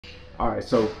All right,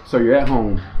 so you're at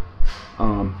home.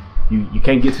 You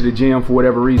can't get to the gym for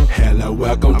whatever reason. Hello,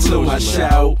 welcome to my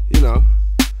show. You know,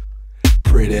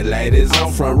 pretty ladies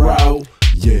on front row.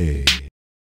 Yeah.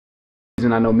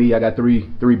 And I know me, I got three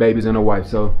babies and a wife,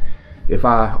 so if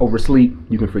I oversleep,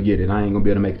 you can forget it. I ain't gonna be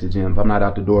able to make it to the gym. If I'm not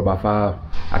out the door by 5,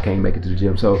 I can't make it to the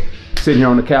gym. So sitting here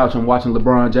on the couch, I'm watching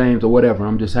LeBron James or whatever.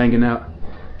 I'm just hanging out.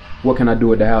 What can I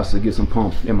do at the house to get some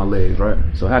pump in my legs, right?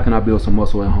 So how can I build some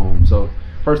muscle at home? So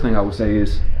first thing I would say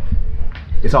is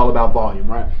it's all about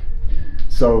volume, right?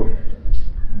 So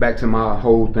back to my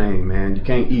whole thing, man. You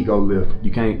can't ego lift.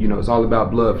 You can't, it's all about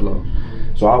blood flow.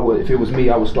 So I would, if it was me,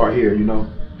 I would start here,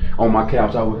 on my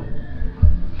couch. I would,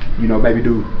 maybe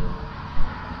do,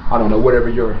 I don't know, whatever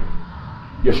your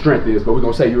strength is, but we're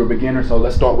gonna say you're a beginner, so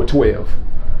let's start with 12.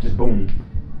 Just boom.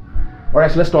 Or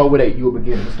actually, let's start with 8. You're a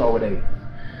beginner, let's start with 8.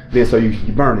 Then so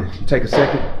you burn it. You take a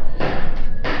second,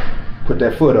 put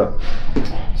that foot up.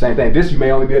 Same thing, this you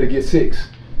may only be able to get 6.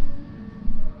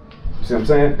 You see what I'm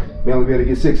saying? You may only be able to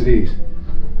get 6 of these.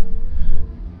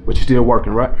 But you're still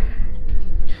working, right?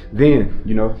 Then,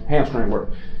 hamstring work.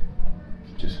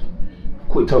 Just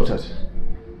quick toe touches.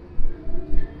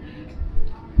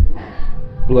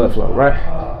 Blood flow, right?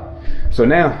 So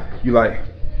now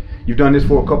you've done this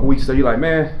for a couple weeks, so you're like,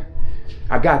 man,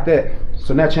 I got that.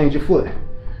 So now change your foot.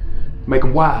 Make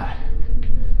them wide.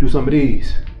 Do some of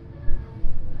these.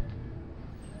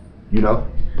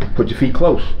 Put your feet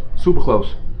close, super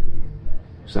close.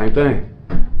 Same thing.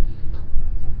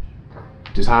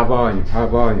 Just high volume.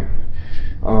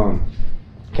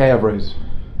 Calf raises.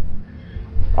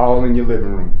 All in your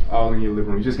living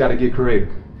room. You just gotta get creative.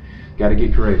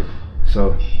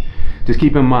 So just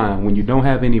keep in mind, when you don't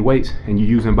have any weights and you're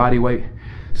using body weight,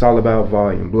 it's all about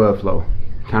volume, blood flow.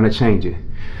 Kind of change it.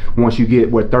 Once you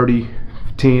get where 30,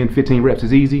 10, 15 reps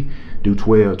is easy, do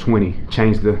 12, 20.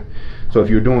 So if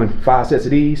you're doing 5 sets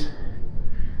of these,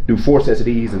 do 4 sets of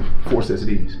these and 4 sets of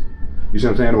these. You see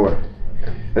what I'm saying? Or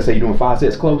let's say you're doing 5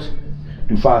 sets close,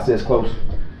 do 5 sets close,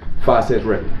 5 sets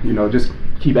regular. Just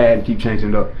keep adding, keep changing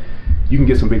it up. You can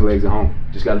get some big legs at home.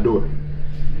 Just gotta do it.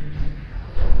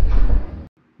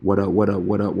 What up?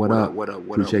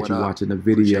 Appreciate you watching the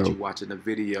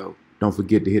video. Don't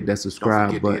forget to hit that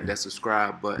subscribe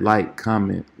button. Like,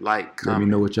 comment. Let me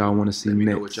know what y'all want to see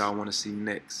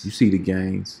next. You see the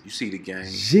gains.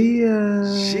 Yeah.